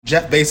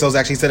Jeff Bezos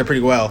actually said it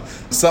pretty well.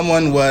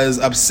 Someone was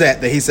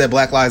upset that he said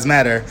Black Lives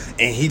Matter,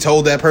 and he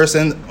told that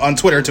person on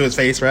Twitter to his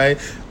face, right,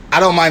 I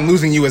don't mind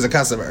losing you as a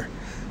customer,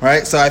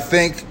 right? So I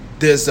think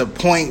there's a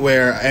point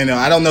where,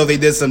 I don't know, they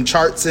did some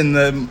charts in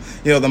the,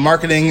 the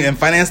marketing and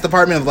finance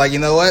department of like, you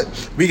know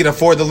what, we can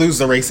afford to lose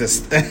the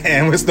racist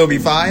and we'll still be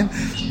fine.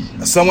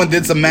 Someone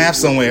did some math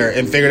somewhere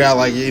and figured out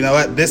like, you know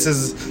what, this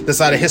is the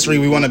side of history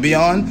we want to be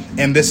on,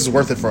 and this is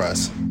worth it for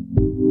us.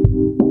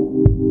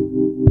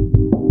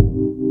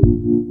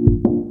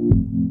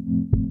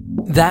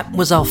 That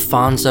was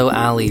Alfonso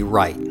Ali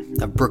Wright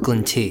of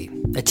Brooklyn Tea,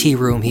 a tea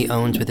room he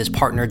owns with his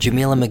partner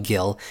Jamila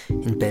McGill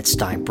in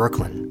Bed-Stuy,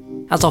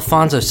 Brooklyn. As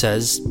Alfonso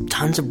says,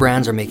 tons of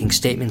brands are making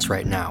statements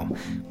right now,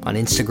 on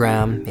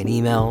Instagram, in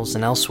emails,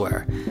 and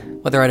elsewhere,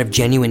 whether out of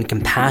genuine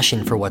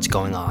compassion for what's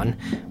going on,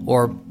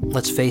 or,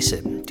 let's face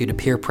it, due to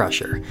peer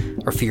pressure,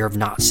 or fear of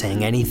not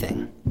saying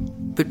anything.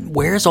 But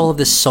where's all of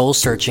this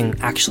soul-searching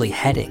actually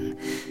heading?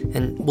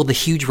 And will the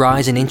huge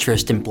rise in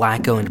interest in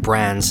Black-owned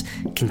brands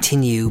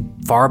continue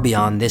far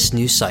beyond this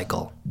news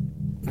cycle?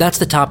 That's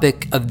the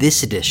topic of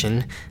this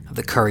edition of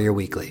the Courier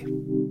Weekly.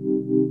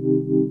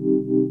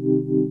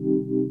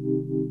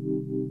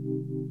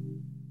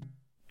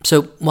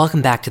 So,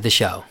 welcome back to the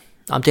show.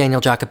 I'm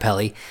Daniel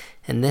Giacopelli,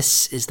 and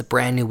this is the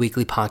brand new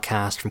weekly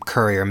podcast from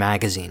Courier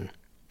magazine.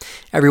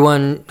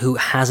 Everyone who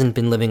hasn't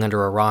been living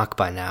under a rock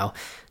by now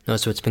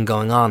knows what's been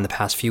going on the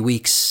past few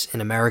weeks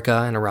in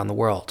America and around the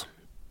world.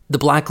 The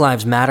Black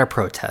Lives Matter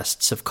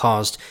protests have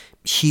caused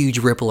huge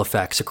ripple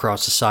effects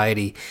across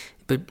society,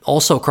 but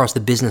also across the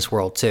business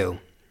world too.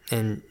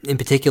 And in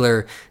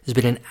particular, there's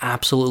been an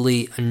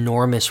absolutely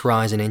enormous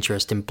rise in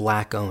interest in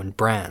Black-owned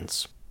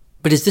brands.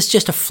 But is this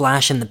just a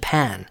flash in the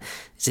pan?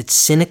 Is it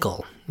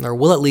cynical? Or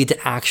will it lead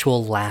to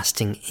actual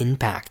lasting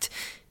impact?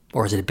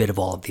 Or is it a bit of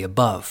all of the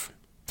above?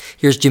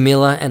 Here's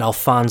Jamila and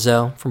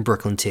Alfonso from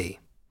Brooklyn Tea.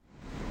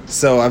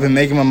 So I've been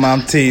making my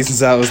mom tea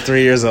since I was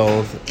 3 years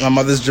old. My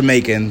mother's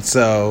Jamaican,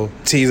 so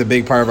tea is a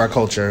big part of our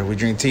culture. We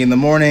drink tea in the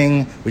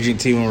morning, we drink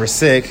tea when we're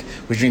sick,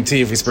 we drink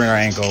tea if we sprain our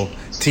ankle.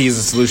 Tea is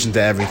the solution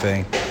to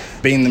everything.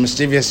 Being the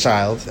mischievous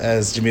child,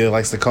 as Jamila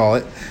likes to call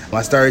it,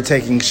 I started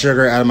taking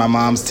sugar out of my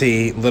mom's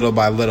tea little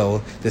by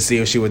little to see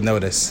if she would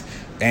notice,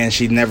 and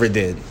she never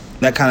did.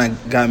 That kind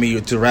of got me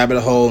to rabbit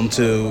hole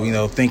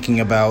into, thinking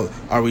about,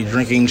 are we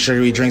drinking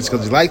sugary drinks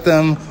because we like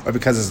them or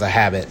because it's a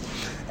habit?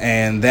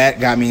 And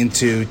that got me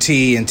into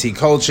tea and tea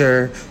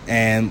culture,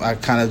 and I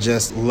kind of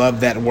just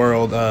loved that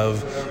world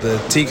of the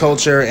tea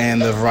culture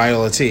and the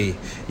varietal of tea.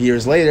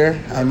 Years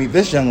later, I meet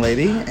this young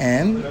lady,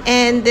 and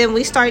then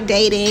we start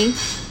dating.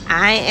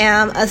 I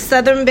am a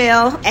Southern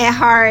Belle at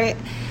heart,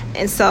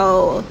 and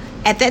so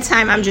at that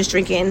time, I'm just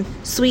drinking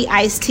sweet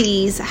iced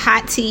teas.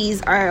 Hot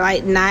teas are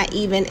like not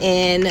even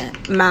in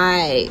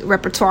my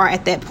repertoire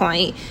at that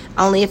point,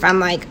 only if I'm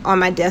like on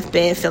my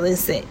deathbed feeling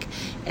sick.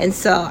 And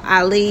so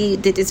Ali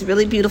did this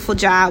really beautiful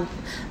job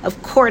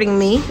of courting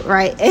me,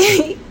 right?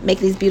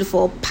 Making these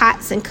beautiful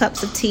pots and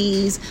cups of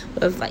teas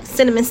with like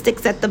cinnamon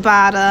sticks at the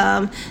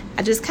bottom.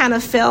 I just kind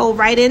of fell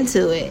right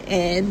into it.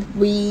 And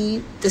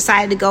we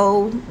decided to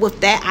go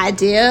with that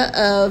idea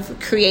of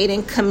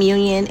creating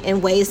communion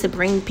and ways to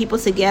bring people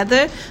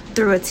together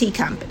through a tea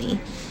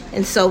company.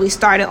 And so we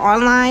started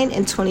online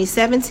in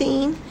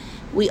 2017.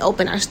 We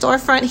opened our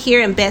storefront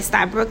here in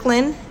Bed-Stuy,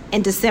 Brooklyn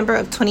in December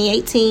of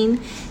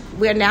 2018.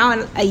 We're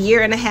now a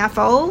year and a half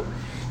old,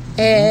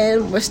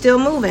 and we're still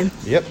moving.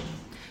 Yep.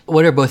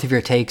 What are both of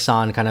your takes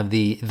on kind of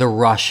the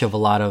rush of a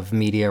lot of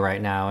media right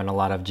now and a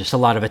lot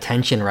of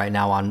attention right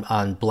now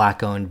on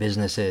Black-owned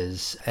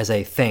businesses as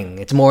a thing?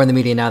 It's more in the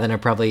media now than it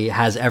probably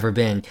has ever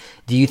been.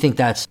 Do you think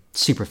that's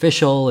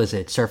superficial? Is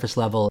it surface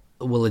level?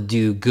 Will it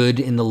do good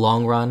in the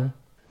long run?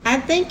 I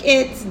think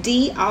it's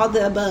all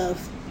the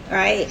above,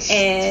 right?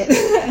 And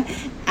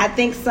I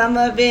think some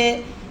of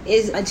it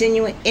is a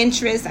genuine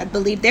interest. I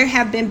believe there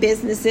have been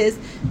businesses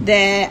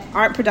that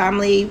aren't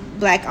predominantly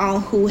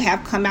Black-owned who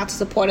have come out to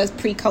support us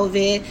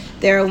pre-COVID.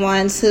 There are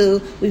ones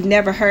who we've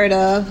never heard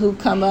of who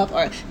come up,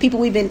 or people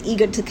we've been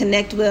eager to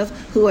connect with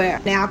who are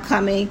now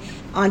coming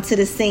onto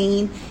the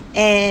scene.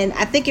 And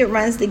I think it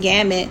runs the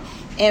gamut.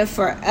 And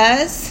for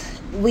us,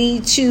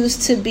 we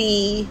choose to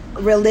be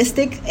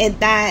realistic and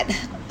not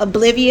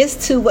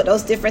oblivious to what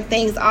those different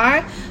things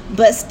are,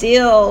 but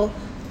still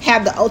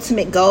have the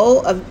ultimate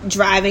goal of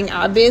driving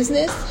our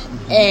business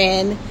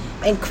and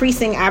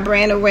increasing our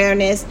brand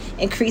awareness,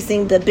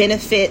 increasing the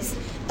benefits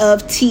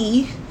of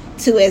tea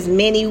to as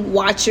many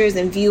watchers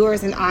and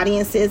viewers and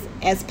audiences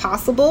as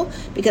possible.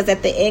 Because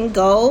at the end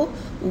goal,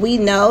 we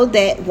know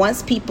that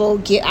once people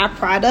get our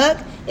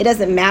product, it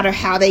doesn't matter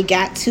how they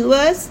got to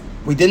us.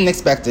 We didn't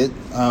expect it.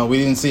 We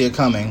didn't see it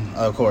coming,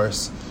 of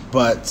course.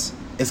 But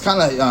it's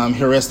kind of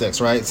heuristics,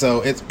 right?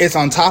 So it's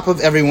on top of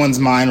everyone's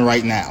mind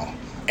right now.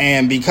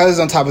 And because it's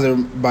on top of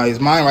everybody's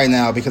mind right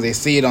now, because they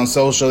see it on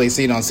social, they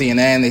see it on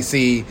CNN, they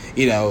see,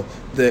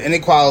 the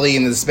inequality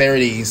and the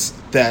disparities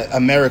that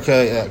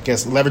America,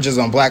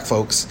 leverages on Black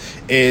folks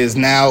is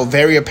now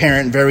very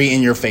apparent, very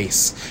in your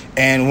face.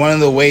 And one of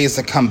the ways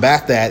to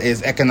combat that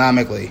is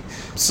economically.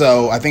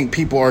 So I think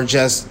people are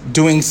just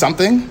doing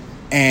something,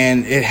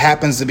 and it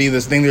happens to be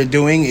this thing they're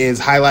doing is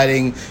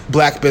highlighting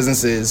black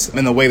businesses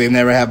in a way they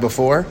never have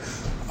before.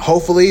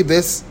 Hopefully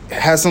this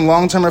has some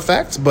long-term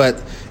effects,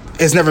 but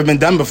it's never been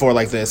done before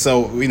like this.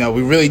 So, we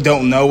really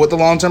don't know what the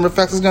long-term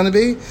effect is going to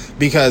be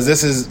because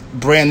this is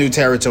brand new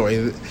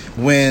territory.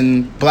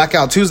 When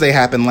Blackout Tuesday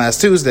happened last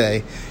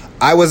Tuesday,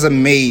 I was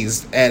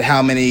amazed at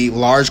how many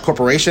large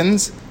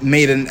corporations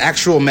made an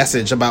actual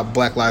message about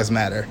Black Lives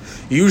Matter.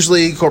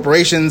 Usually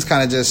corporations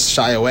kind of just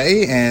shy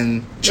away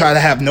and try to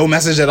have no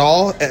message at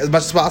all as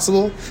much as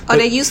possible. Or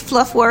they use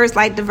fluff words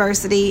like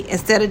diversity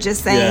instead of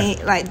just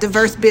saying like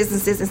diverse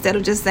businesses instead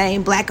of just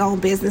saying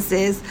black-owned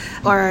businesses,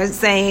 or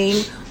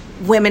saying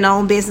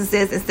women-owned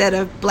businesses instead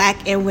of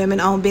black and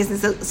women-owned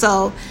businesses.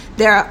 So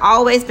there have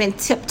always been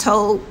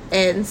tiptoed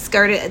and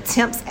skirted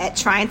attempts at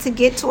trying to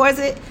get towards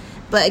it.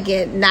 But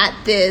again, not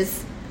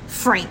this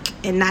frank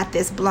and not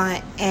this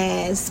blunt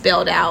and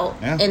spelled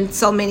out in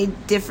so many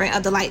different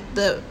of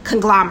the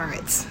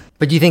conglomerates.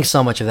 But do you think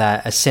so much of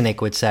that, a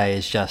cynic would say,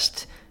 is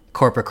just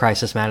corporate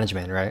crisis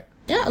management, right?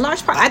 Yeah, a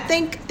large part. I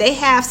think they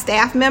have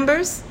staff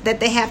members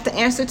that they have to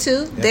answer to.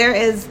 Yeah. There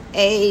is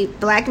a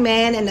black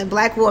man and a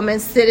black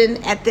woman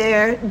sitting at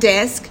their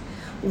desk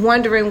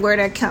wondering where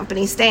their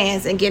company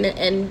stands and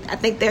I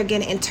think they're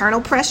getting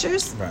internal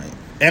pressures. Right.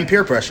 And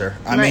peer pressure.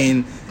 I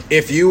mean,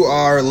 if you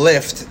are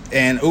Lyft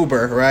and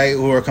Uber, right,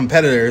 who are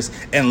competitors,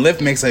 and Lyft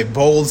makes a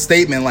bold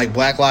statement like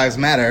Black Lives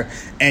Matter,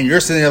 and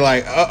you're sitting there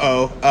like,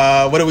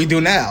 what do we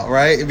do now,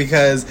 right?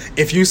 Because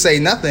if you say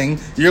nothing,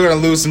 you're going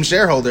to lose some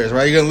shareholders,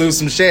 right? You're going to lose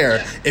some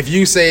share. If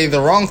you say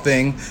the wrong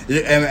thing,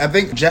 and I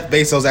think Jeff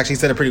Bezos actually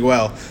said it pretty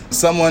well.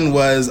 Someone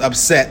was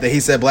upset that he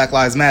said Black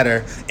Lives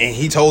Matter, and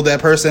he told that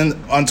person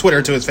on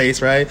Twitter to his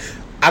face, right,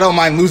 I don't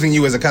mind losing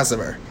you as a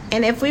customer.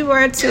 And if we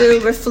were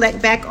to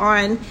reflect back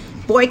on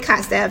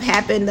boycotts that have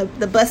happened,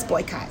 the bus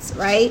boycotts,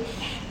 right?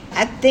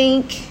 I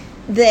think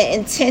the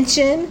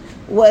intention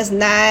was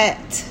not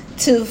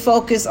to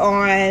focus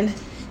on,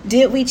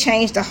 did we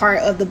change the heart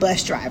of the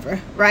bus driver,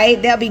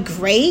 right? That'd be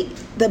great.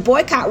 The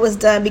boycott was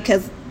done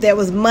because there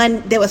was money,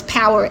 there was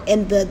power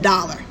in the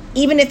dollar.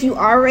 Even if you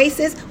are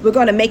racist, we're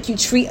going to make you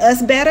treat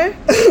us better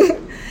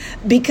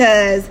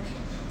because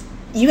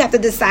you have to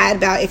decide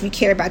about if you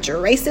care about your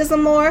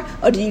racism more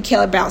or do you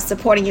care about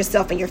supporting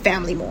yourself and your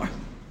family more.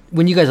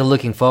 When you guys are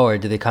looking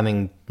forward to the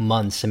coming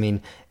months, I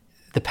mean,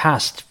 the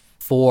past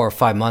 4 or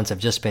 5 months have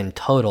just been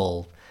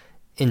total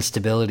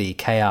instability,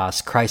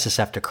 chaos, crisis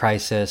after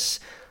crisis,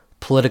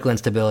 political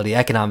instability,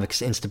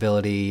 economic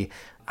instability.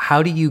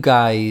 How do you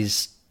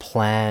guys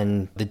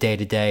plan the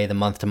day-to-day, the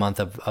month-to-month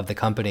of the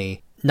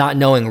company, not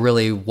knowing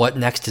really what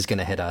next is going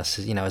to hit us?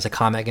 Is a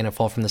comet going to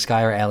fall from the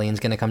sky or aliens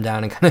going to come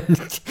down and kind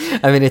of...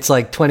 I mean, it's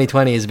like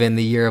 2020 has been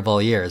the year of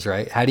all years,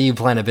 right? How do you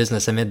plan a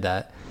business amid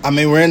that? I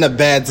mean, we're in a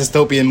bad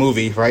dystopian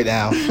movie right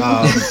now.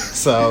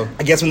 So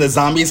I guess when the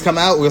zombies come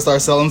out, we'll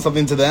start selling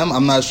something to them.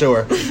 I'm not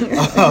sure.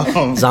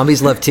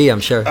 Zombies love tea,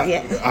 I'm sure.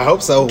 Yeah. I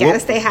hope so. Gotta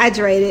stay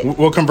hydrated.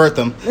 We'll convert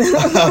them.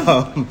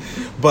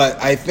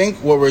 But I think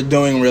what we're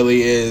doing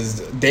really is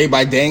day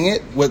by daying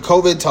it. What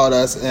COVID taught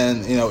us,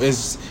 and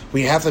is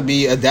we have to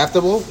be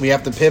adaptable. We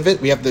have to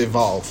pivot. We have to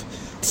evolve.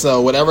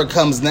 So whatever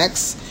comes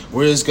next,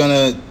 we're just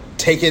gonna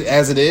take it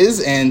as it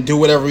is and do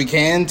whatever we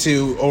can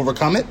to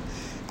overcome it.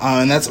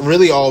 And that's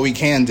really all we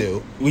can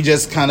do. We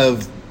just kind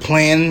of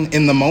plan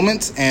in the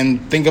moment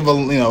and think of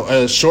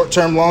a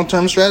short-term,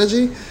 long-term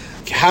strategy.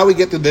 How we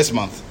get through this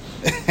month.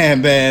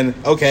 And then,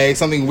 okay,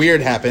 something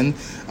weird happened.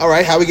 All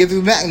right, how we get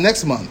through that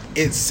next month.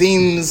 It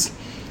seems,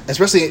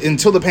 especially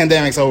until the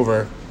pandemic's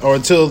over, or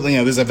until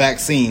there's a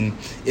vaccine,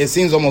 it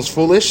seems almost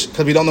foolish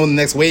because we don't know when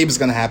the next wave is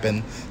going to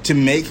happen to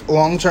make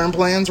long-term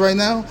plans right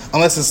now,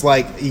 unless it's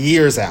like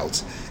years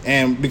out.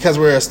 And because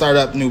we're a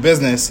startup new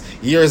business,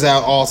 years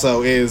out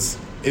also is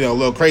a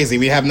little crazy.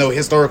 We have no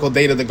historical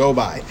data to go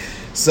by.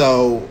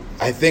 So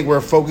I think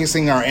we're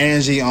focusing our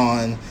energy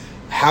on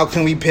how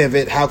can we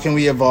pivot, how can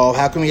we evolve,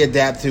 how can we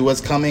adapt to what's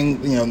coming,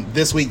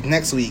 this week,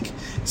 next week,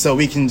 so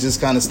we can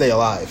just kind of stay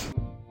alive.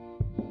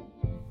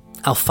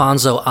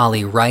 Alfonso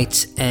Ali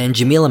Wright and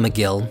Jamila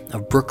McGill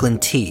of Brooklyn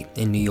Tea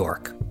in New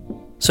York.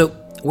 So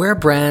where are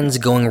brands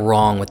going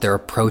wrong with their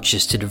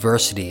approaches to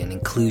diversity and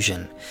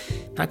inclusion?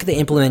 How can they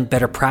implement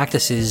better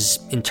practices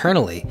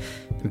internally,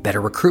 and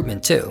better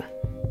recruitment too?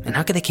 And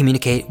how can they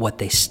communicate what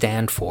they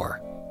stand for?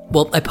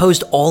 Well, I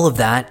posed all of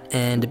that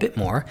and a bit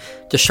more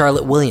to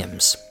Charlotte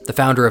Williams, the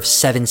founder of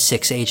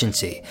 7-6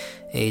 Agency,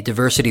 a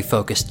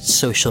diversity-focused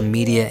social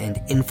media and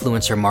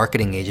influencer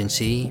marketing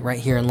agency right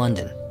here in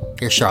London.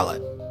 Here's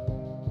Charlotte.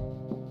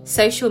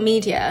 Social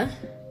media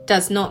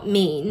does not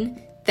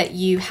mean that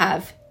you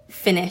have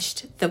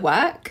finished the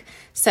work.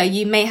 So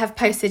you may have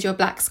posted your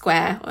black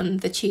square on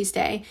the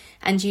Tuesday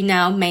and you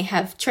now may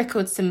have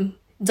trickled some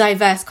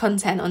diverse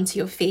content onto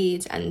your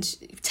feed and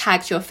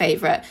tagged your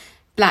favourite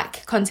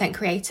black content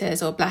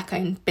creators or black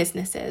owned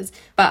businesses,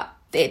 but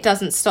it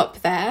doesn't stop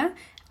there.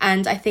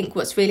 And I think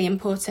what's really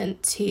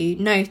important to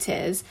note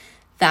is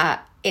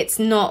that it's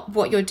not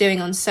what you're doing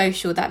on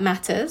social that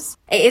matters.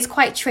 It is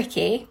quite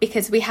tricky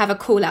because we have a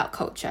call out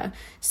culture.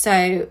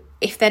 So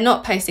if they're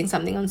not posting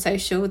something on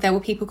social, there will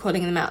be people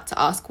calling them out to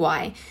ask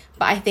why.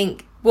 But I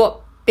think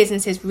what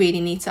businesses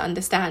really need to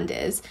understand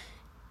is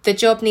the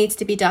job needs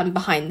to be done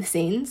behind the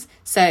scenes.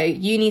 So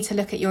you need to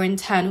look at your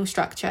internal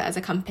structure as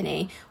a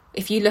company.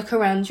 If you look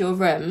around your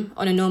room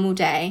on a normal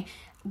day,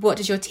 what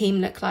does your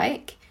team look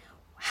like?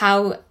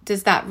 How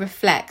does that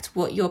reflect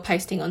what you're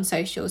posting on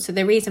social? So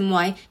the reason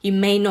why you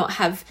may not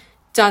have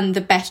done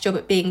the best job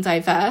at being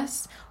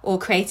diverse or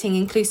creating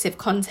inclusive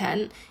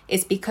content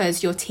is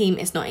because your team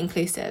is not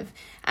inclusive.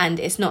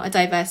 And it's not a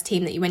diverse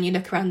team that when you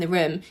look around the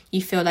room,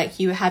 you feel like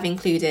you have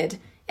included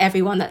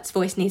everyone that's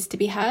voice needs to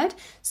be heard.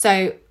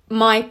 So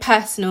my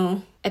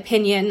personal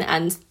opinion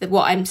and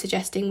what I'm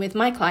suggesting with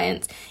my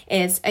clients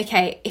is,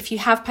 okay, if you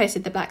have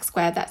posted the black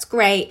square, that's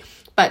great.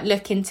 But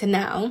look into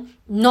now,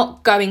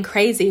 not going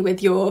crazy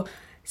with your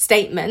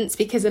statements,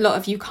 because a lot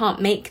of you can't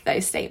make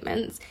those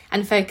statements,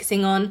 and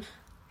focusing on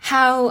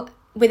how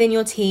within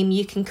your team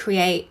you can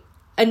create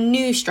a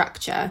new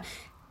structure.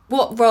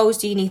 What roles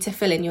do you need to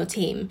fill in your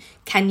team?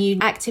 Can you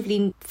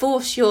actively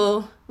force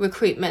your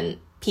recruitment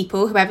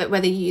people,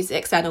 whether you use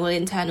external or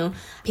internal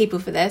people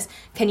for this,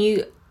 can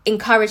you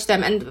encourage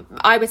them, and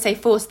I would say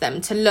force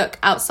them to look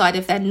outside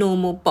of their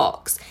normal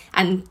box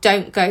and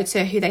don't go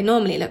to who they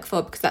normally look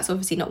for, because that's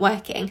obviously not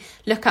working.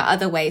 Look at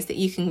other ways that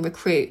you can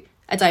recruit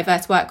a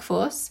diverse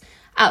workforce.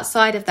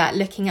 Outside of that,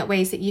 looking at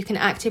ways that you can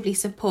actively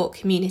support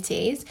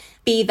communities,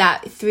 be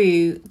that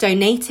through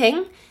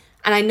donating.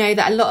 And I know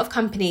that a lot of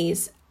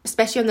companies,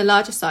 especially on the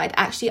larger side,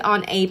 actually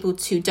aren't able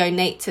to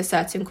donate to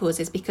certain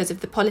causes because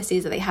of the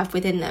policies that they have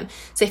within them.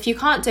 So if you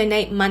can't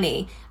donate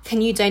money,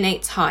 can you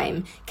donate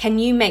time? Can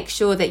you make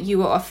sure that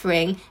you are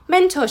offering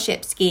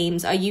mentorship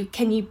schemes?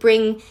 Can you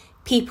bring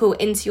people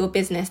into your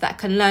business that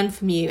can learn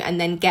from you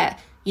and then get,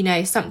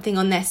 something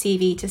on their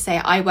CV to say,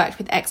 I worked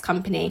with X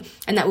company,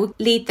 and that will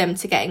lead them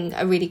to getting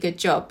a really good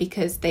job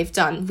because they've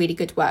done really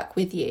good work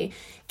with you?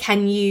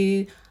 Can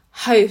you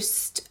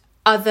host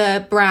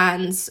other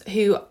brands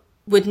who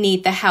would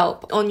need the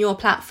help on your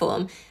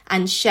platform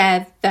and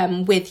share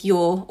them with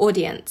your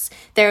audience?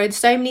 There are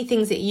so many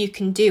things that you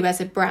can do as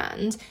a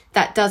brand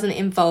that doesn't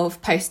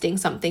involve posting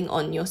something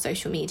on your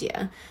social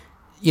media.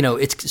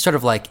 It's sort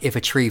of like if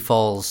a tree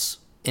falls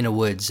in a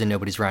woods and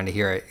nobody's around to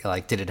hear it,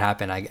 like, did it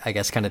happen? I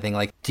guess kind of thing.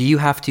 Like, do you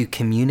have to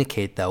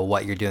communicate though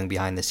what you're doing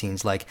behind the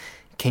scenes? Like,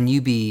 can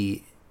you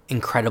be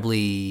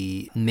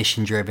incredibly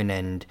mission driven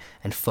and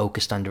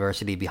focused on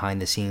diversity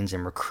behind the scenes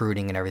and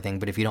recruiting and everything,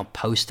 but if you don't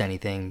post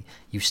anything,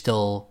 you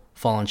still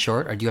fallen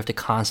short? Or do you have to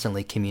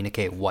constantly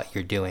communicate what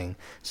you're doing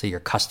so your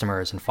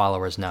customers and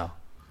followers know?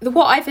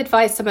 What I've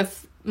advised some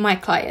of my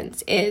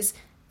clients is,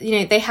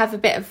 they have a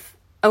bit of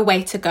a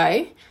way to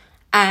go.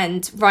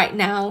 And right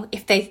now,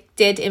 if they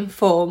did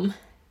inform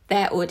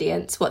their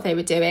audience what they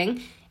were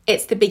doing,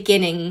 it's the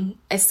beginning,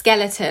 a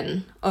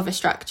skeleton of a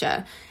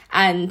structure.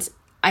 And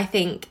I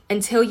think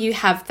until you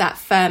have that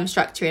firm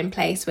structure in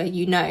place where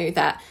you know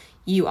that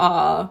you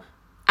are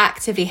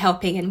actively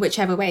helping in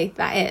whichever way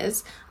that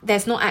is,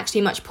 there's not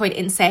actually much point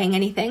in saying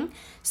anything.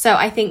 So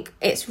I think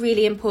it's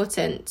really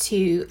important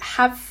to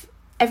have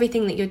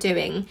everything that you're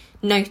doing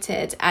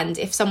noted. And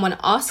if someone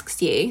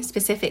asks you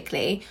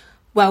specifically,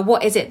 well,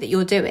 what is it that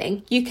you're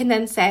doing? You can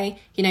then say,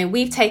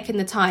 we've taken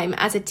the time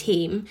as a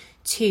team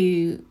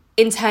to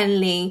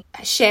internally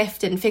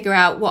shift and figure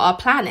out what our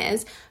plan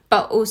is.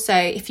 But also,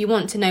 if you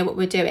want to know what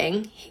we're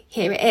doing,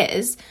 here it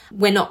is.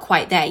 We're not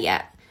quite there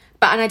yet.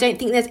 And I don't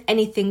think there's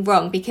anything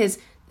wrong, because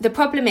the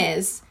problem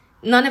is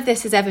none of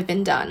this has ever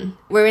been done.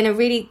 We're in a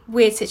really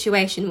weird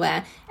situation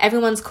where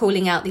everyone's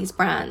calling out these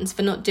brands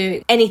for not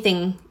doing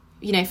anything,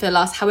 for the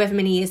last however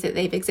many years that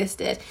they've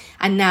existed.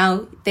 And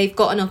now they've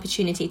got an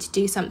opportunity to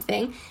do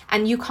something.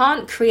 And you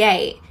can't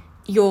create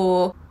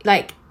your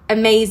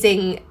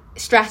amazing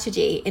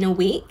strategy in a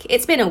week.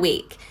 It's been a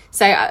week.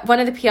 So one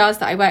of the PRs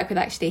that I work with,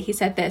 actually, he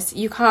said this: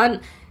 you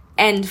can't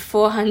end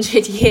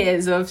 400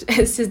 years of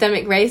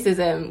systemic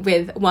racism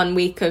with 1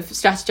 week of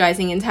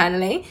strategizing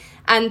internally.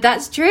 And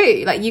that's true.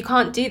 You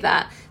can't do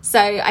that. So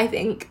I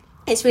think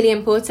it's really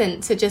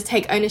important to just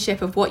take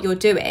ownership of what you're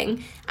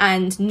doing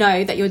and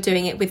know that you're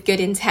doing it with good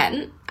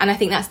intent. And I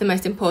think that's the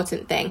most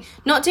important thing.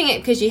 Not doing it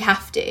because you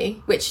have to,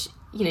 which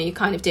you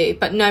kind of do,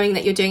 but knowing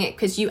that you're doing it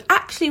because you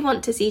actually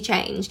want to see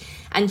change,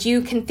 and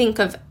you can think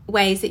of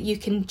ways that you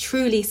can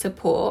truly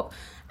support,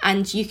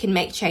 and you can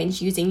make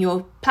change using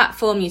your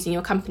platform, using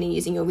your company,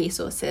 using your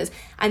resources.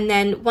 And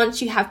then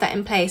once you have that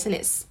in place, and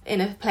it's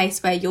in a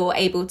place where you're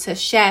able to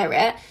share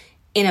it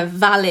in a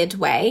valid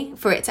way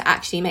for it to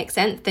actually make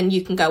sense, then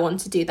you can go on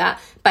to do that.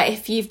 But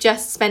if you've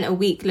just spent a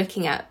week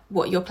looking at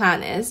what your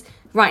plan is,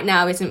 right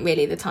now isn't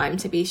really the time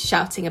to be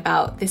shouting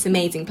about this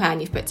amazing plan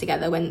you've put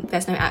together when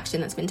there's no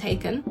action that's been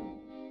taken.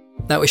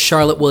 That was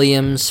Charlotte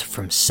Williams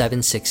from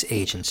 7-6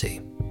 Agency.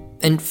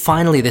 And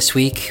finally this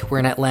week, we're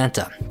in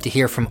Atlanta to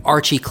hear from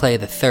Archie Clay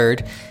III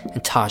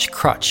and Taj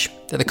Crutch.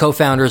 They're the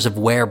co-founders of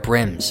Wear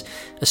Brims,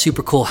 a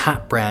super cool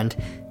hat brand,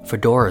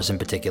 fedoras in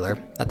particular,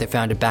 that they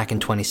founded back in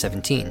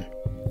 2017.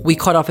 We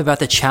caught up about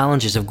the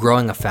challenges of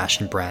growing a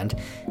fashion brand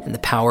and the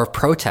power of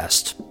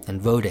protest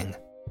and voting.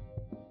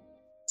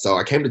 So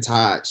I came to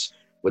Taj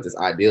with this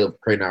idea of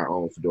creating our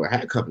own fedora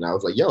hat company. I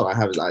was like, yo, I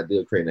have this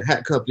idea of creating a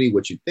hat company.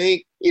 What you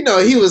think? You know,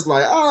 he was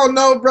like, I don't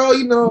know, bro.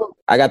 You know,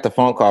 I got the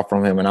phone call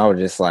from him and I was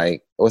just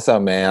like, what's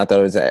up, man? I thought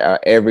it was an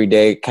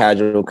everyday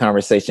casual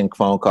conversation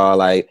phone call.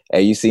 Like,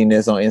 hey, you seen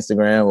this on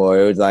Instagram? Or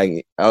it was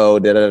like, oh,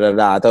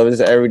 da-da-da-da. I thought it was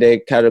an everyday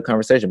casual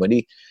conversation. But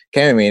he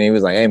came to me and he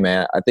was like, hey,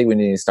 man, I think we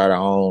need to start our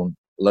own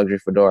luxury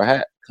fedora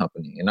hat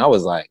company. And I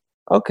was like,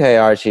 okay,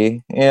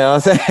 Archie. You know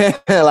what I'm saying?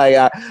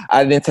 Like,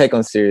 I didn't take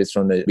him serious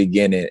from the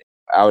beginning.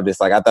 I was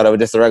just like, I thought it was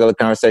just a regular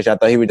conversation. I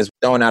thought he was just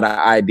throwing out an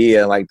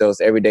idea, like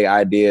those everyday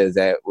ideas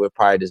that would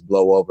probably just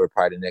blow over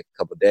probably the next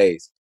couple of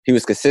days. He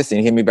was consistent.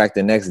 He hit me back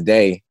the next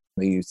day.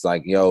 He was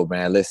like, yo,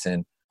 man,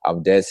 listen,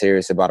 I'm dead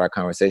serious about our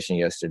conversation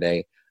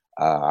yesterday.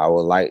 I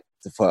would like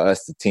for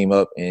us to team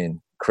up and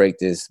create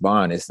this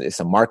bond. It's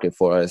a market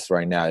for us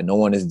right now. No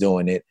one is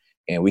doing it,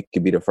 and we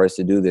could be the first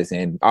to do this.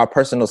 And our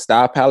personal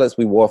style palettes,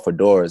 we wore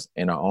fedoras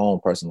in our own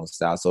personal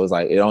style. So it's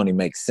like, it only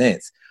makes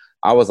sense.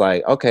 I was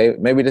like, okay,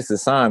 maybe this is a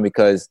sign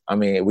because, I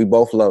mean, we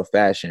both love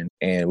fashion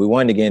and we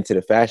wanted to get into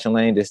the fashion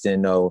lane, just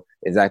didn't know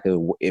exactly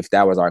if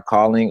that was our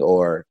calling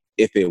or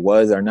if it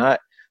was or not.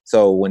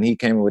 So when he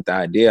came up with the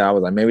idea, I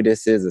was like, maybe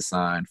this is a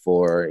sign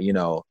for, you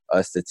know,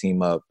 us to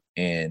team up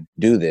and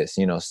do this,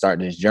 you know, start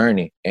this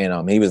journey.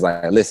 And he was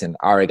like, listen,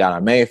 I already got our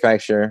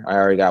manufacturer. I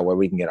already got where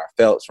we can get our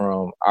felts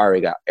from. I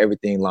already got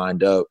everything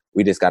lined up.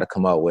 We just got to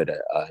come up with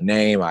a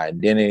name,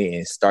 identity,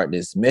 and start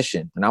this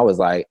mission. And I was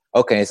like,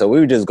 okay. So we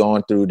were just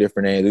going through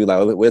different names. We were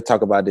like, we'll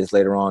talk about this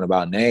later on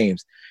about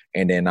names.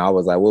 And then I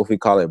was like, what if we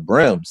call it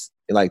Brims?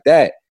 Like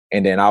that.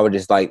 And then I was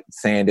just like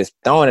saying this,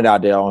 throwing it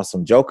out there on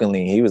some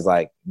jokingly. He was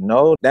like,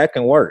 no, that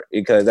can work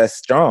because that's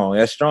strong.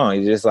 That's strong.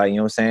 He's just like, you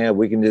know what I'm saying?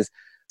 We can just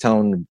tell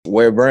them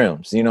wear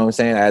brims, you know what I'm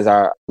saying? As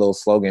our little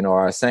slogan or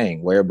our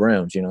saying, wear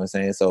brims, you know what I'm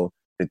saying? So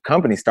the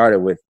company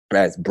started with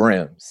as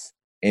brims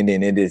and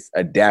then it is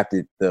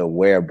adapted the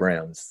wear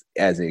brims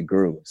as it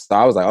grew. So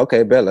I was like,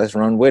 okay, bet, let's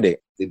run with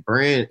it. The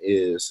brand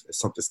is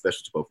something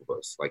special to both of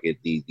us. Like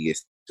the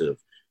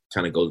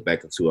kind of goes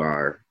back into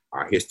our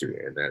history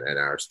and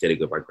our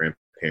aesthetic of our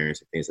grandparents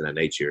and things of that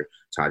nature.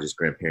 Taj's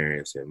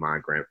grandparents and my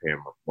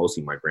grandparent,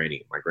 mostly my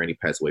granny. My granny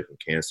passed away from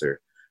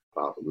cancer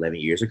about 11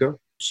 years ago.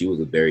 She was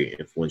a very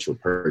influential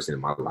person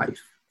in my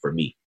life for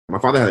me. My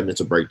father had a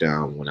mental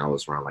breakdown when I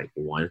was around like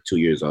 1-2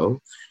 years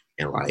old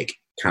and like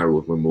kind of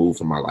was removed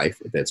from my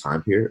life at that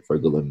time period for a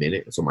good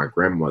minute. So my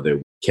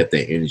grandmother kept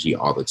that energy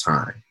all the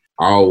time.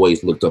 I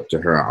always looked up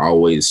to her.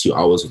 She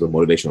always was a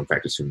motivational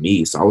factor to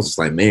me. So I was just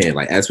like, man,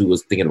 like as we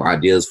was thinking of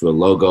ideas for the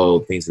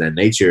logo, things of that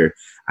nature,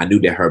 I knew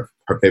that her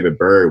favorite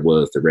bird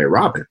was the red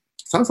robin.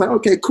 So I was like,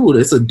 okay, cool.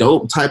 It's a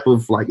dope type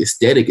of like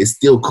aesthetic. It's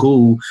still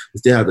cool. It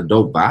still has a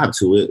dope vibe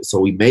to it. So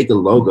we made the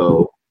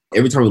logo.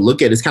 Every time we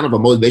look at it, it's kind of a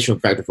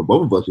motivational factor for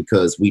both of us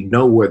because we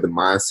know where the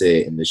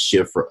mindset and the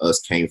shift for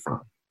us came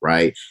from,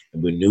 right?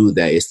 And we knew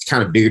that it's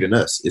kind of bigger than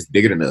us. It's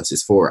bigger than us.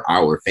 It's for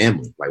our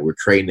family. Like we're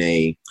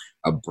creating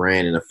a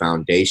brand and a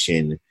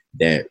foundation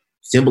that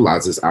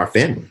symbolizes our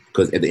family.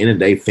 Because at the end of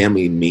the day,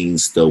 family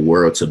means the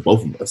world to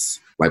both of us.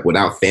 Like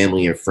without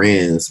family and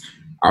friends,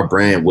 our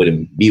brand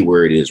wouldn't be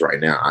where it is right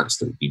now,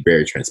 honestly, be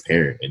very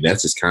transparent. And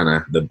that's just kind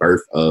of the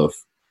birth of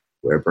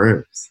Wear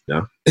Brims, you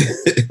know?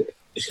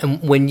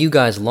 And when you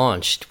guys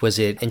launched, was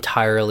it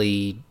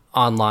entirely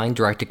online,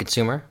 direct to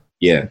consumer?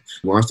 Yeah.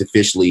 We launched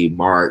officially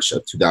March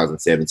of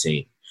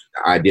 2017.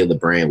 The idea of the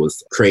brand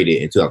was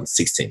created in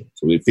 2016.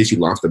 So we officially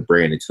launched the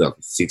brand in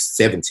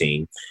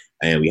 2017.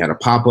 And we had a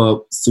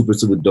pop-up, super,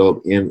 super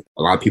dope. And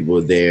a lot of people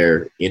were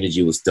there.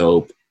 Energy was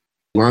dope.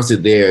 Launched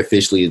it there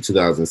officially in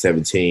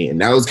 2017.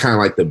 And that was kind of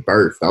like the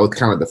birth. That was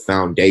kind of the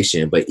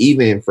foundation. But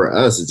even for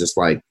us, it's just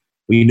like,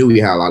 we knew we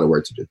had a lot of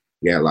work to do.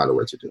 We had a lot of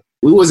work to do.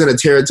 We wasn't a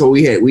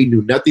territory we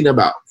knew nothing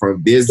about,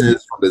 from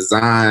business, from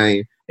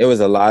design. It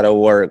was a lot of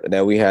work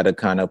that we had to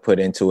kind of put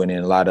into it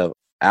and a lot of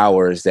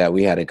hours that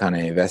we had to kind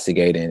of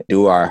investigate and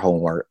do our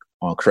homework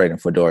on creating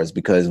fedoras.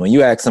 Because when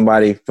you ask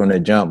somebody from the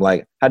jump,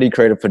 like, how do you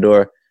create a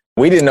fedora?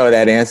 We didn't know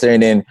that answer.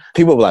 And then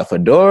people were like,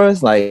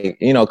 fedoras? Like,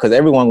 you know, because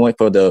everyone went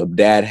for the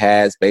dad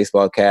hats,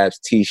 baseball caps,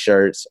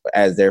 T-shirts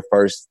as their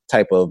first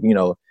type of, you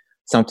know,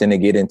 something to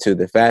get into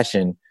the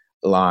fashion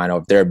line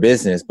of their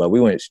business. But we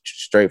went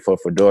straight for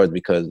fedoras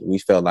because we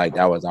felt like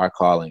that was our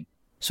calling.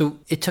 So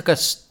it took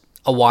us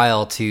a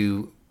while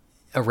to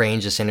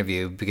arrange this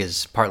interview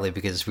partly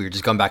because we were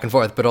just going back and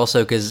forth, but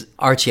also because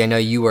Archie, I know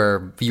you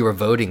were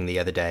voting the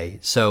other day.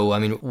 So, I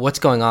mean, what's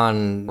going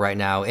on right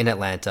now in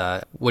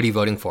Atlanta? What are you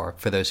voting for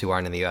those who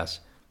aren't in the US?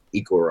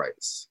 Equal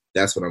rights.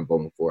 That's what I'm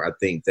voting for. I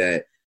think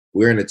that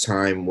we're in a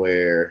time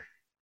where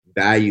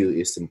value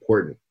is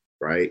important,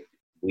 right?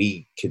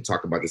 We can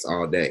talk about this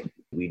all day.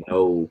 We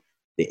know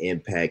the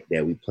impact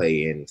that we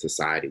play in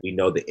society. We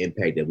know the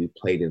impact that we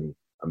played in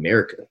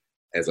America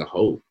as a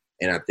whole.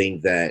 And I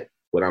think that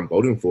what I'm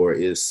voting for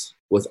is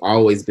what's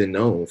always been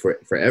known for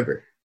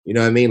forever. You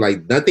know what I mean?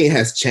 Like nothing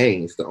has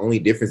changed. The only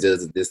difference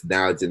is this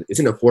now it's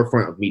in the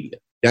forefront of media.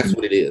 That's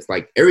what it is.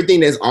 Like everything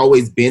that's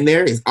always been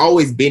there has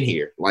always been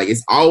here. Like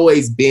it's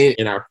always been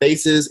in our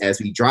faces as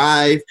we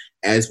drive,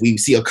 as we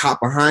see a cop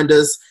behind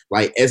us,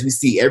 like as we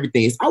see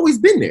everything, it's always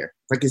been there.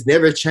 Like it's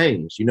never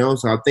changed, you know?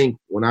 So I think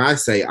when I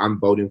say I'm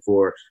voting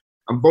for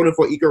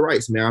equal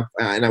rights, man.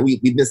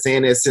 We've been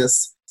saying that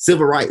since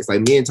civil rights.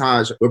 Like me and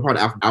Taj, we're part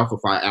of Alpha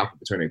Phi Alpha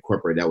Fraternity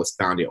Incorporated that was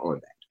founded on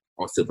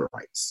that, on civil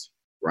rights,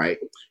 right?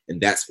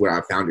 And that's what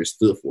our founders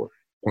stood for,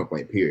 point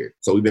blank, period.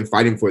 So we've been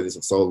fighting for this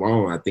for so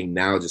long. I think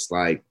now just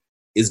like,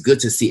 it's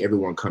good to see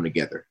everyone come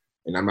together.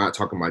 And I'm not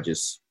talking about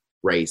just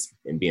race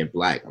and being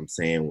black. I'm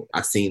saying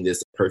I seen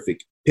this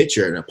perfect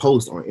picture in a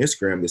post on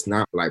Instagram. It's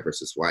not black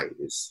versus white.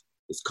 It's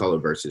color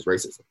versus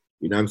racism.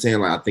 You know what I'm saying?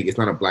 Like I think it's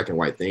not a black and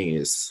white thing.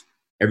 It's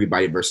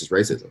everybody versus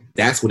racism.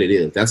 That's what it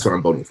is. That's what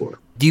I'm voting for.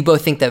 Do you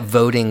both think that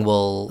voting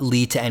will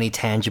lead to any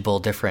tangible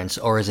difference,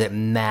 or is it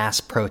mass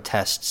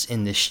protests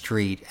in the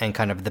street and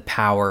kind of the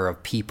power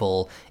of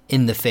people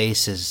in the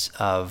faces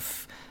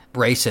of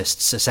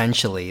racists,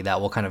 essentially,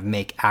 that will kind of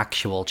make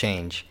actual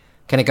change?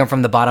 Can it come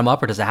from the bottom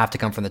up, or does it have to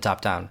come from the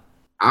top down?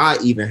 I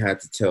even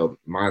had to tell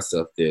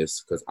myself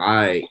this because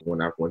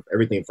when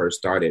everything first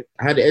started,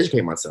 I had to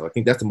educate myself. I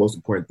think that's the most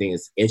important thing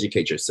is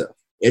educate yourself.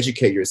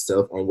 Educate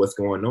yourself on what's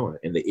going on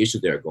and the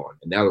issues that are going on.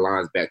 And that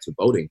aligns back to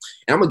voting.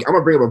 And I'm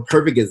gonna bring up a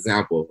perfect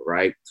example,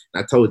 right?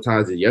 And I told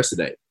Taj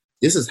yesterday,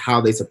 this is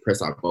how they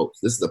suppress our votes.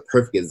 This is a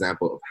perfect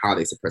example of how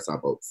they suppress our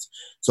votes.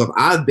 So if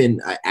I've been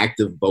an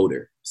active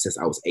voter since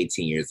I was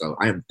 18 years old,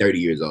 I am 30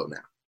 years old now.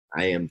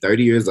 I am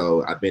 30 years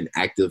old. I've been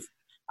active.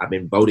 I've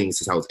been voting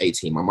since I was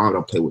 18. My mom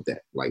don't play with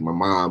that. Like my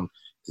mom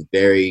is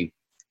very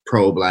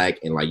pro-black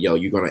and like, yo,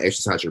 you're gonna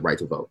exercise your right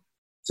to vote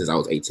since I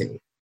was 18.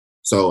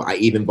 So I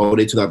even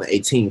voted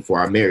 2018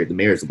 for the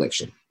mayor's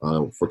election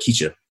for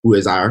Keisha, who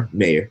is our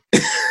mayor.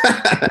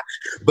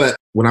 But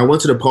when I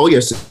went to the poll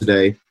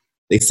yesterday,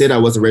 they said I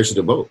wasn't registered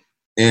to vote.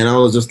 And I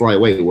was just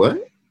like, wait,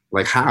 what?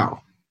 Like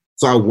how?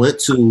 So I went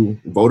to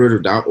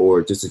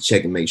voter.org just to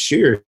check and make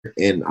sure.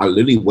 And I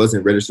literally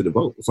wasn't registered to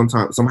vote.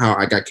 Somehow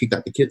I got kicked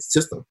out the kids'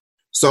 system.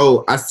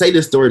 So I say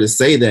this story to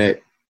say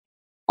that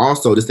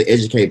also just to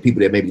educate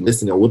people that may be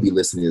listening or will be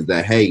listening is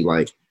that, hey,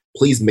 like,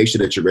 please make sure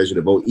that you're registered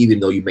to vote, even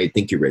though you may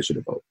think you're registered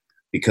to vote,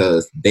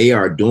 because they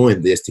are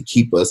doing this to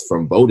keep us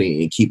from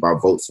voting and keep our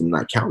votes from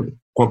not counting.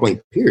 Point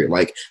blank, period.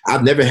 Like,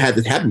 I've never had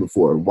this happen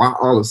before. Why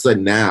all of a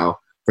sudden now,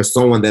 for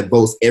someone that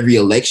votes every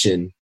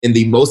election in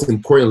the most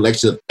important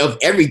election of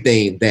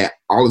everything, that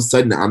all of a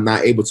sudden I'm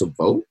not able to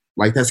vote?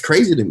 Like, that's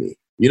crazy to me.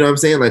 You know what I'm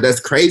saying? Like, that's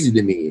crazy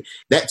to me.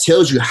 That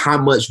tells you how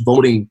much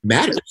voting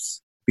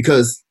matters,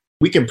 because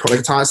we can,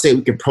 like Todd said,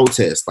 we can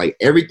protest. Like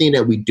everything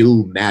that we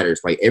do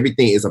matters. Like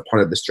everything is a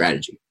part of the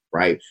strategy,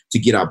 right? To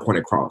get our point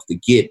across, to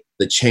get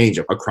the change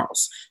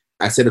across.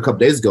 I said a couple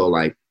days ago,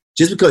 like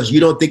just because you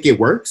don't think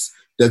it works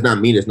does not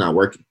mean it's not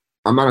working.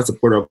 I'm not a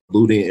supporter of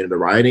looting and the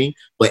rioting,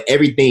 but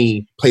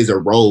everything plays a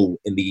role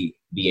in the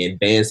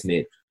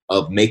advancement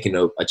of making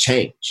a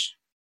change,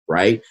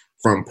 right?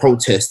 From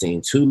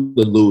protesting to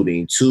the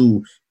looting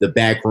to the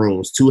back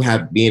rooms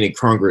to being in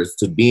Congress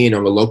to being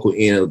on the local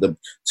end of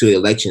to the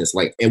elections.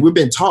 Like, and we've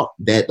been taught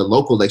that the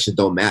local elections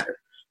don't matter.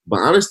 But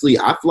honestly,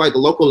 I feel like the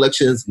local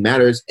elections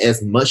matters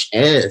as much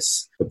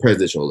as the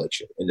presidential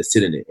election and the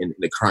Senate and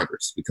the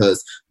Congress,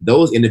 because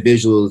those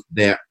individuals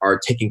that are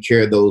taking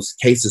care of those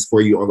cases for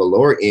you on the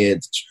lower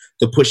end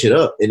to push it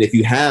up. And if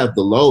you have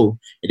the low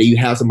and then you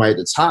have somebody at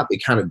the top,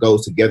 it kind of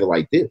goes together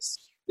like this.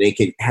 They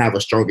can have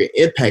a stronger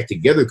impact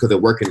together because they're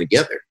working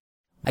together.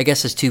 I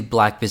guess as two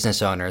Black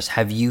business owners,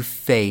 have you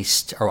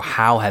faced, or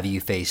how have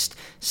you faced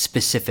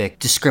specific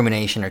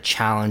discrimination or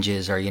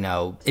challenges? Or, you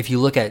know, if you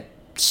look at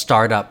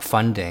startup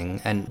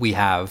funding, and we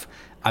have,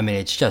 I mean,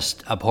 it's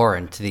just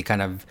abhorrent, the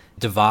kind of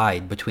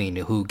divide between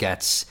who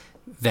gets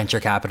venture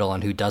capital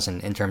and who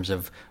doesn't in terms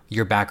of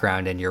your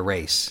background and your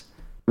race.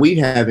 We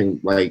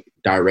haven't like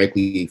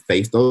directly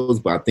faced those,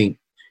 but I think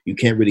you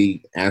can't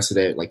really answer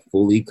that like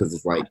fully because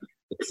it's like,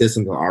 the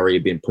systems have already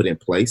been put in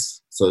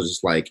place. So it's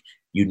just like,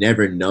 you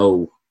never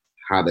know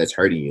how that's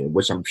hurting you,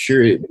 which I'm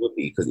sure it will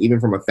be. Because even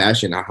from a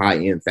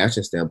high-end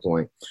fashion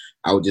standpoint,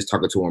 I was just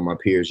talking to one of my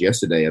peers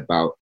yesterday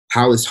about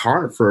how it's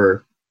hard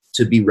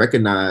to be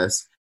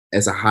recognized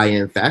as a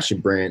high-end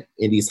fashion brand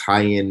in these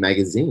high-end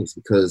magazines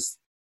because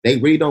they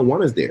really don't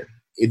want us there.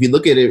 If you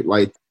look at it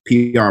like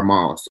PR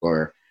Moss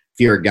or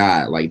Fear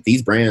God, like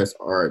these brands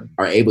are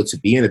able to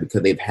be in it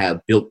because they've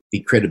built the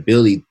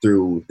credibility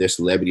through their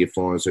celebrity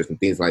influencers and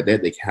things like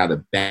that. They have to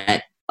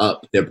back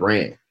up their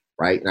brand,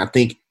 right? And I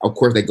think, of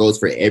course, that goes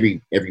for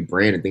every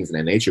brand and things of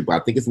that nature.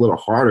 But I think it's a little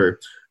harder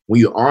when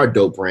you are a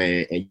dope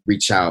brand and you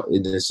reach out,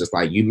 and it's just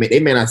like they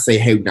may not say,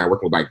 hey, we're not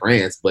working with Black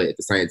brands, but at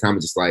the same time,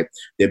 it's just like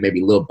there may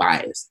be a little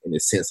bias in the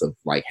sense of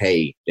like,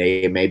 hey,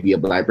 they may be a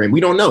Black brand. We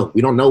don't know.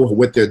 We don't know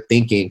what they're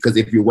thinking, because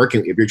if you're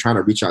trying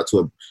to reach out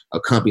to a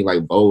company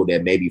like Vogue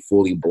that may be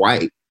fully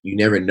white, you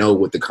never know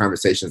what the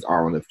conversations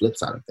are on the flip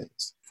side of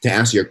things. To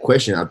answer your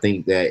question, I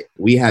think that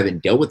we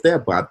haven't dealt with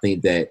that, but I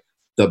think that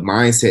the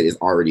mindset is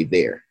already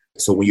there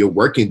So when you're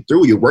working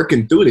through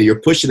it, you're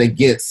pushing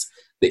against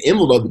the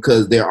envelope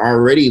because they're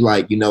already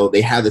like,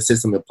 they have the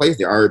system in place.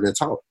 They're already been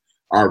taught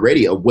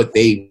already of what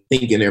they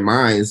think in their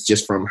minds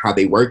just from how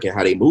they work and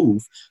how they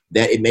move,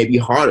 that it may be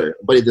harder.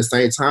 But at the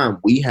same time,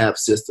 we have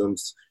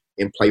systems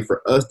in play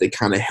for us that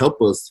kind of help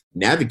us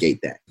navigate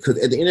that.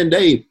 Because at the end of the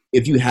day,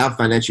 if you have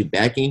financial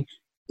backing,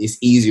 it's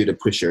easier to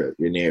push your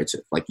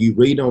narrative. Like, you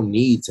really don't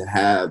need to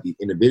have the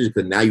individual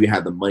because now you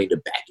have the money to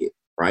back it,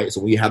 right?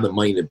 So when you have the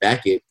money to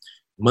back it,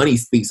 money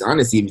speaks.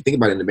 Honestly, if you think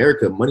about it, in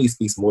America, money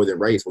speaks more than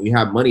race. When you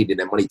have money, then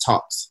that money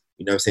talks.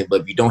 You know what I'm saying?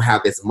 But if you don't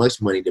have as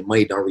much money, the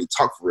money don't really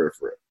talk for real,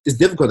 for real. It's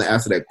difficult to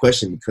answer that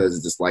question because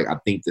it's just like, I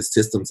think the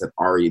systems have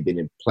already been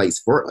in place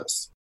for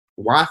us.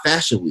 Why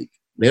Fashion Week?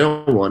 They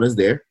don't want us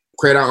there.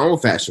 Create our own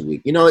Fashion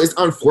Week. It's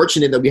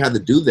unfortunate that we have to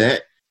do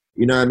that.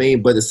 You know what I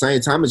mean? But at the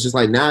same time, it's just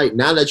like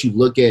now that you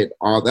look at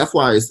all, that's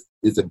why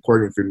it's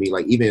important for me.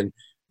 Like, even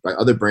like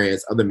other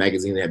brands, other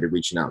magazines that have been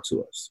reaching out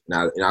to us.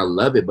 And I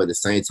love it, but at the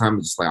same time,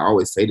 it's just like I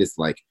always say this,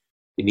 like,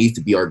 it needs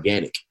to be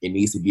organic. It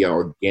needs to be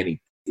organic.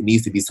 It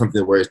needs to be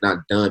something where it's not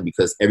done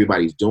because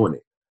everybody's doing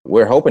it.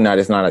 We're hoping that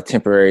it's not a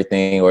temporary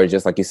thing or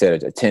just like you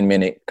said, a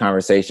 10-minute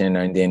conversation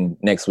and then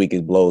next week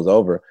it blows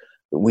over.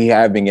 We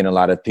have been getting a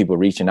lot of people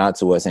reaching out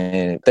to us,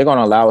 and if they're going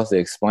to allow us to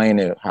explain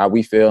it, how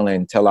we feel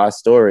and tell our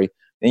story,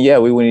 then yeah,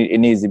 it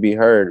needs to be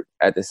heard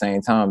at the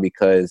same time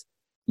because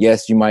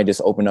yes, you might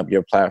just open up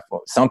your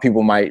platform. Some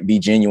people might be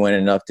genuine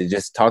enough to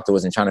just talk to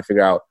us and trying to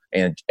figure out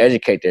and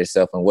educate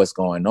themselves on what's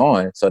going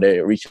on. So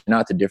they're reaching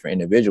out to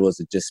different individuals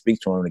to just speak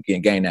to them to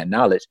gain that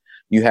knowledge.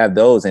 You have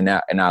those and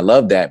I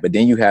love that. But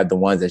then you have the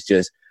ones that's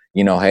just,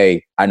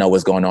 hey, I know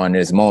what's going on in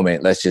this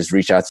moment. Let's just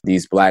reach out to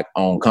these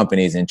Black-owned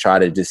companies and try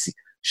to just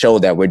show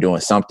that we're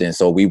doing something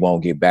so we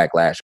won't get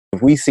backlash.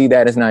 If we see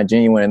that it's not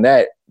genuine in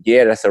that,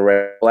 yeah, that's a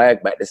red flag.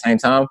 But at the same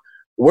time,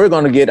 we're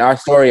going to get our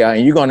story out,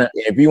 and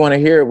if you want to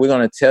hear it, we're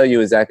going to tell you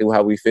exactly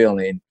how we feel,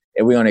 and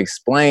we're going to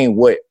explain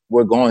what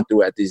we're going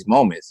through at these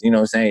moments. You know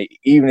what I'm saying?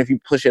 Even if you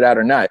push it out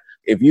or not,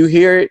 if you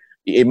hear it,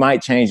 it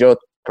might change your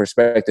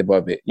perspective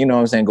of it. You know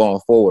what I'm saying? Going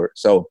forward.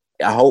 So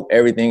I hope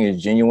everything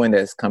is genuine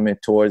that's coming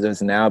towards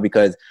us now,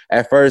 because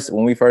at first,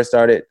 when we first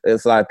started,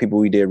 there's a lot of people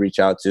we did reach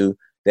out to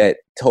that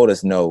told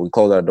us no, we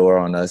closed our door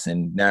on us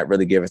and not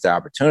really give us the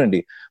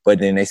opportunity. But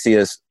then they see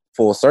us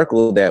full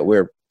circle that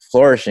we're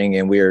flourishing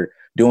and we're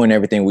doing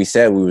everything we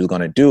said we was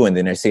going to do. And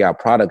then they see our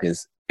product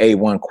is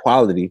A1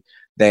 quality,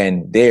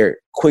 then they're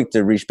quick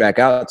to reach back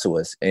out to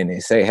us and they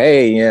say,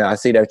 hey, yeah, I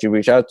see that you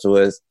reach out to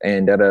us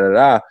and da, da, da,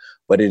 da.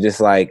 But it's just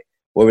like,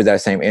 where was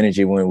that same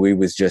energy when we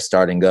was just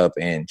starting up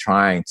and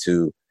trying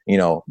to,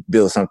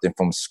 build something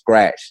from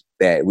scratch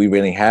that we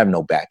really have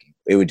no backing?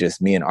 It was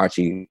just me and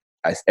Archie,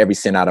 every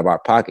cent out of our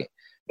pocket.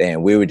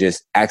 And we were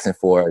just asking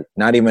for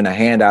not even a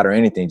handout or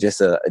anything,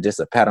 just a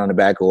pat on the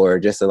back or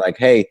just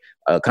a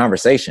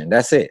conversation.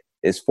 That's it.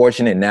 It's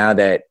fortunate now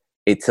that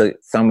it took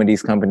some of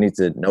these companies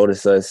to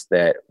notice us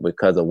that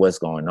because of what's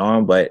going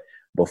on. But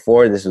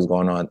before this was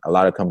going on, a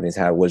lot of companies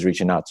was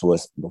reaching out to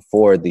us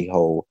before the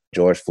whole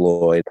George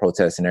Floyd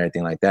protests and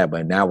everything like that.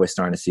 But now we're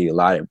starting to see a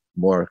lot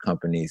more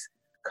companies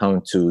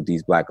come to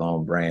these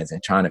Black-owned brands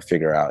and trying to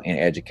figure out and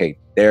educate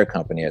their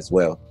company as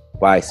well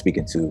by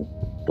speaking to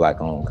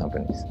Black-owned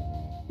companies.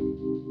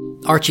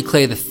 Archie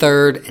Clay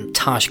III and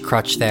Tosh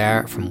Crutch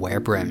there from Wear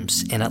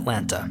Brims in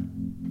Atlanta.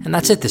 And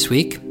that's it this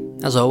week.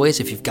 As always,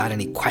 if you've got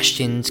any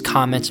questions,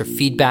 comments, or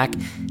feedback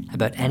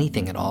about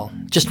anything at all,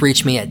 just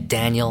reach me at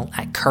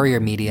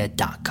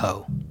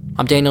daniel@couriermedia.co.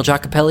 I'm Daniel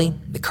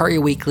Giacopelli. The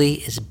Courier Weekly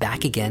is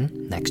back again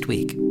next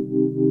week.